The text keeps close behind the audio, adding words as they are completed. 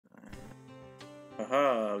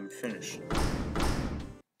Aha, we finished.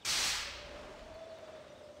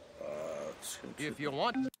 If you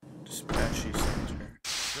want... Dispatchy center.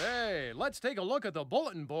 Hey, let's take a look at the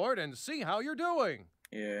bulletin board and see how you're doing.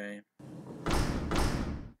 Yay.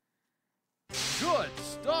 Good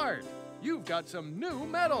start. You've got some new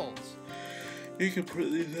medals. You can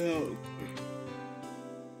put these out.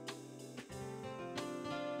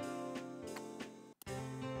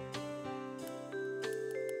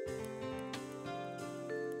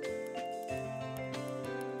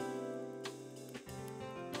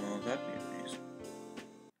 Oh, that'd be amazing.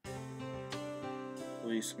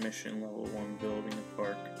 Police mission level 1 building a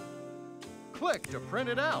park. Click to print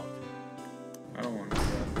it out. I don't want to do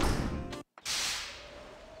that.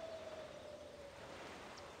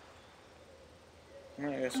 I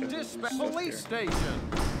guess I Dispatch police station.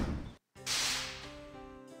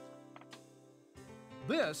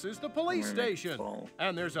 This is the police station,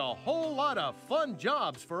 and there's a whole lot of fun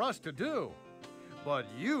jobs for us to do. But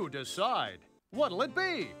you decide. What'll it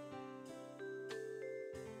be?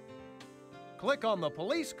 Click on the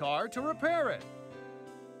police car to repair it.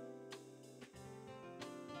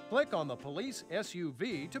 Click on the police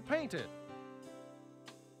SUV to paint it.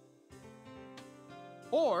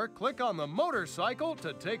 Or click on the motorcycle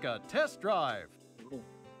to take a test drive.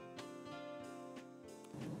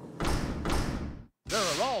 There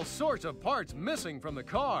are all sorts of parts missing from the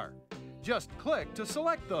car. Just click to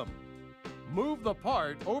select them. Move the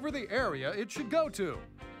part over the area it should go to.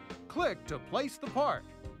 Click to place the part.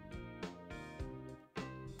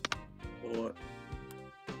 What?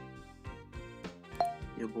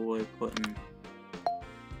 Your boy putting...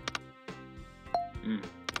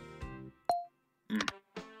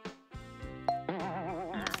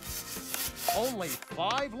 Only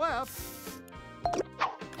 5 left.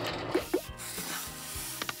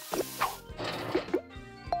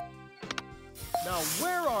 Now,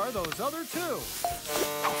 where are those other 2?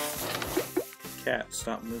 Cat,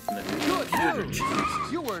 stop moving the Good news!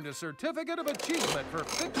 You earned a certificate of achievement for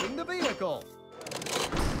fixing the vehicle.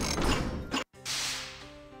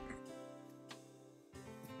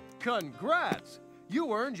 Congrats!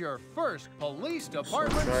 You earned your first police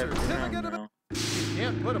department certificate of... You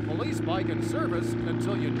can't put a police bike in service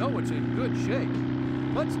until you know it's in good shape.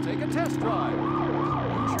 Let's take a test drive.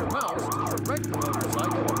 Use your mouse to direct the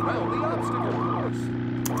motorcycle around the obstacle course.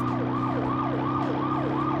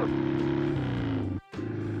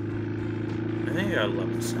 I think I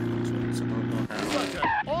love the sounds ones. I don't know how. Such an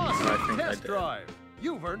awesome test drive.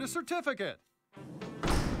 You've earned a certificate.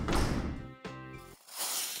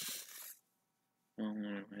 Well,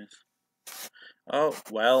 anyways. Oh,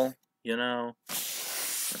 well, you know,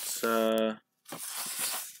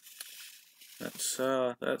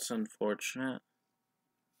 that's unfortunate.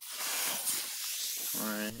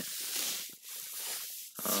 Alright.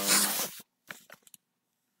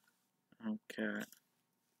 Okay.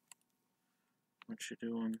 What you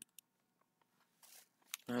doing?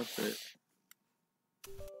 Hope it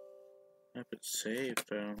saved,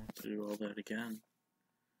 but I don't have to do all that again.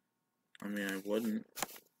 I mean, I wouldn't.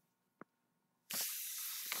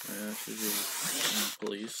 I have to do the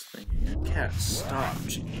police thing. Cat, stop.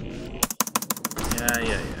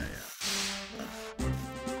 Yeah.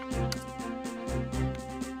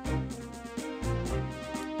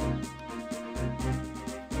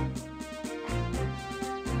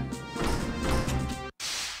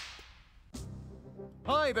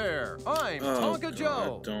 Hi there, I'm Tonka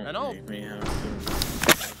Joe, and I'll... Make me have to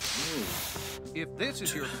move. If this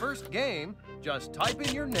is your first game, just type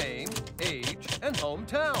in your name, age, and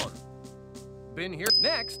hometown. Been here.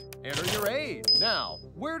 Next, enter your age. Now,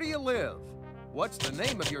 where do you live? What's the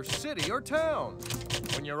name of your city or town?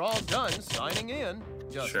 When you're all done signing in,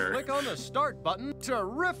 just click on the start button.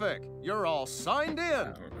 Terrific! You're all signed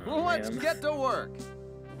in. Let's get to work.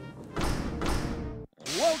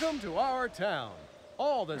 Welcome to our town.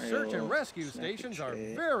 All the search and rescue stations are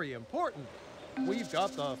very important. We've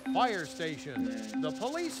got the fire station, the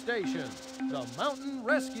police station, the mountain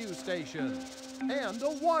rescue station, and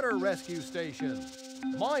the water rescue station.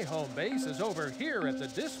 My home base is over here at the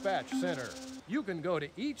dispatch center. You can go to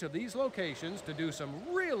each of these locations to do some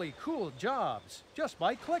really cool jobs just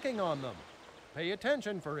by clicking on them. Pay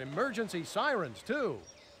attention for emergency sirens, too.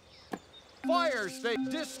 Fire station,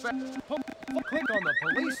 dispatch, click on the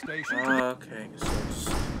police station. Okay, so let's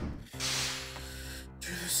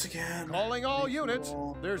do this again. Calling all units.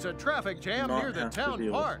 There's a traffic jam near the town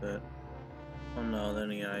park. Oh no, then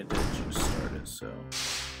again, I did just start it, so...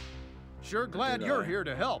 Sure glad you're here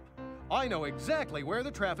to help. I know exactly where the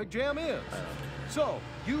traffic jam is. So,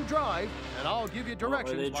 you drive, and I'll give you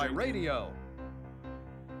directions by radio.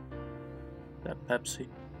 That Pepsi?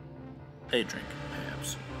 They drink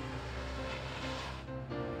Pepsi.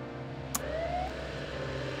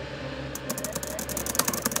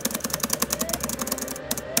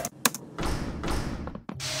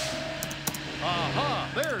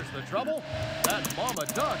 Aha! There's the trouble. That mama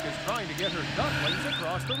duck is trying to get her ducklings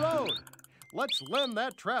across the road. Let's lend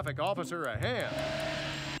that traffic officer a hand.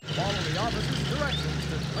 Follow the officer's directions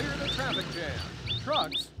to clear the traffic jam.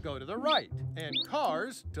 Trucks go to the right and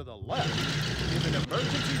cars to the left. If an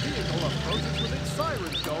emergency vehicle approaches with its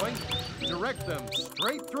sirens going, direct them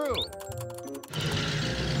straight through.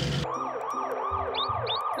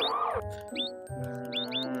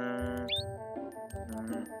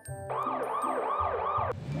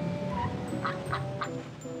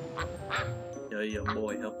 Your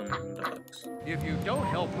boy helping them ducks. If you don't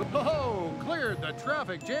help, oh, cleared the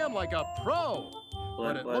traffic jam like a pro.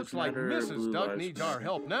 But it looks like Mrs. Duck needs our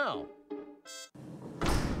help now.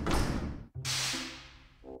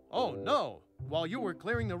 Oh no! While you were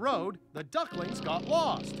clearing the road, the ducklings got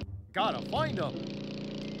lost. Gotta find them.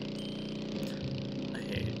 I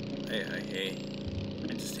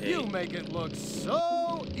just hate. You make it look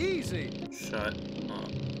so easy. Shut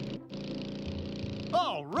up.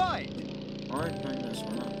 All right. I like playing this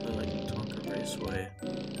one. I play like Tonka Raceway. I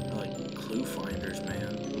like clue finders,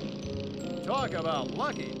 man. Talk about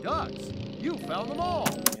lucky ducks. You found them all.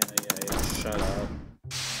 Yeah. Shut up.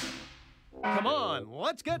 Come on,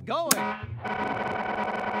 let's get going.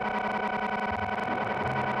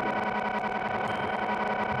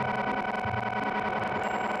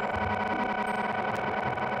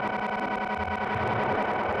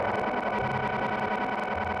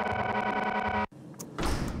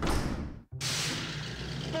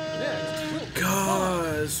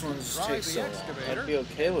 This one just takes so long. I'd be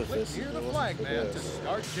okay with this. Click near the flag man to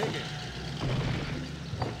start digging.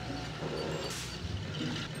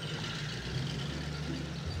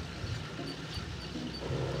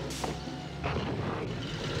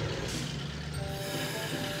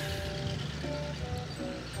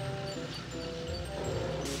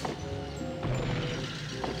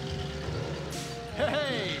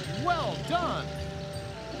 Hey, well done.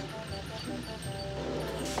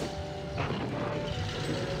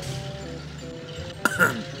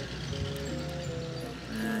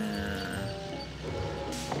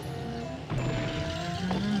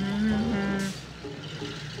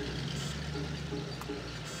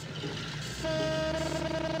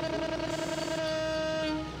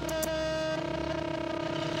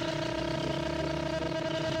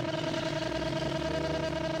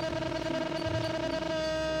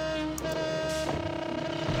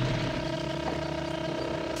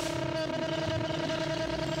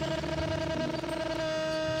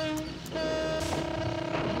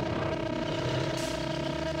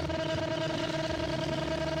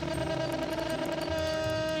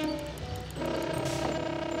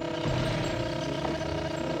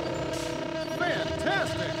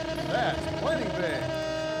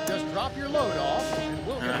 Drop your load off, and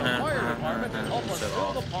we'll get the fire department to help us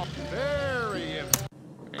fill the pump. Very important.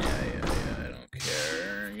 Yeah, I don't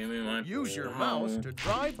care. Give me my... Use your mouse to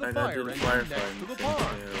drive the fire engine next to the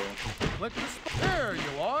pond. Click the... There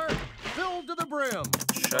you are! Filled to the brim.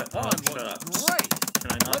 Shut the up, pond shut looks up. great.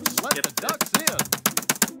 Can I not Let's let the ducks in.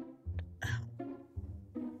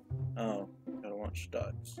 Oh, gotta watch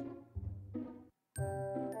ducks.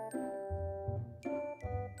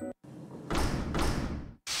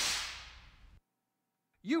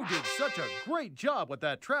 You did such a great job with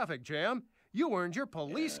that traffic jam. You earned your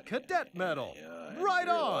police cadet medal. Right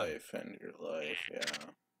on. End your life, yeah.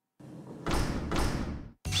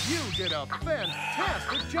 You did a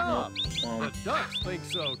fantastic job. The ducks think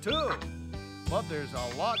so too. But there's a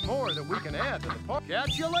lot more that we can add to the park.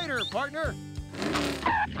 Catch you later, partner.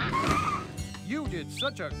 You did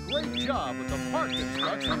such a great job with the park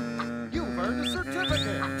construction. You've earned a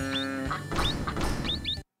certificate.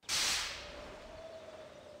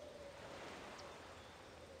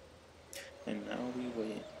 And now we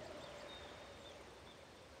wait.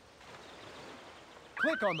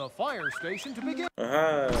 Click on the fire station to begin.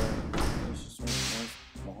 This is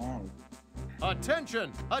long.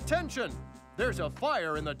 Attention! Attention! There's a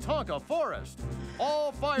fire in the Tonka forest.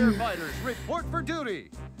 All firefighters report for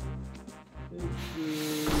duty.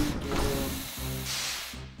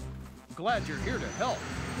 Glad you're here to help.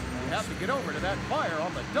 You have to get over to that fire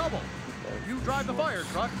on the double. You drive the fire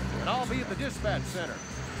truck, and I'll be at the dispatch center.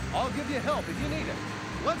 I'll give you help if you need it.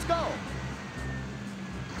 Let's go!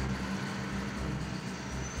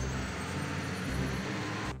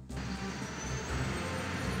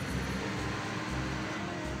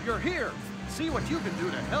 You're here. See what you can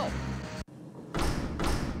do to help.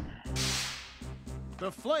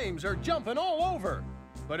 The flames are jumping all over.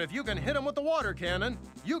 But if you can hit them with the water cannon,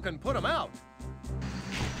 you can put them out.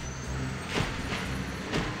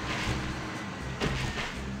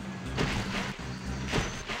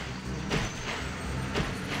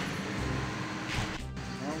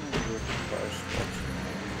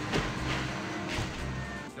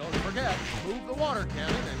 Don't forget, move the water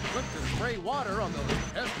cannon and click to spray water on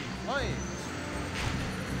those pesky flames.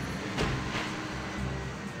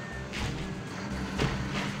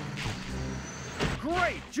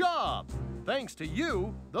 Great job! Thanks to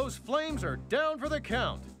you, those flames are down for the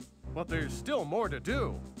count. But there's still more to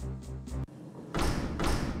do.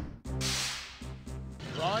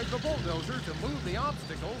 Drive the bulldozer to move the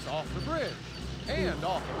obstacles off the bridge and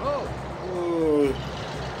off the road.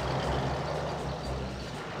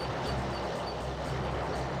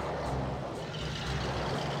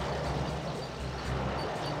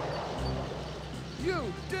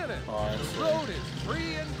 You did it! Honestly. The road is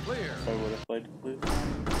free and clear. If I would have played Clue,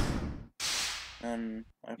 and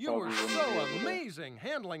I You were probably so wouldn't be able to amazing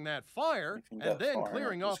handling that fire anything and that then far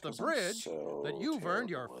clearing just off the 'cause I'm bridge so that you've earned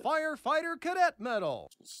your terrible at firefighter cadet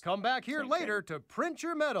medal. just Come back here thinking. later to print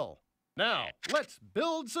your medal. Now, let's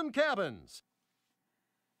build some cabins.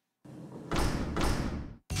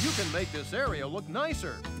 You can make this area look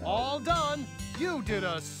nicer. All done. You did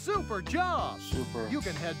a super job. Super. You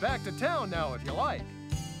can head back to town now if you like.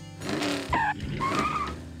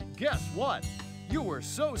 Guess what? You were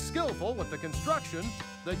so skillful with the construction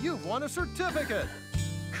that you've won a certificate.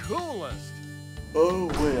 Coolest. Oh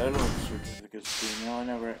wait, I don't know what certificates do now. I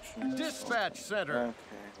never actually. Dispatch center. Okay,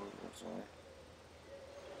 what was I?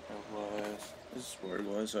 This is where it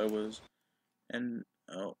was. I was, and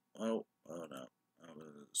oh no, I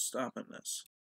was stopping this.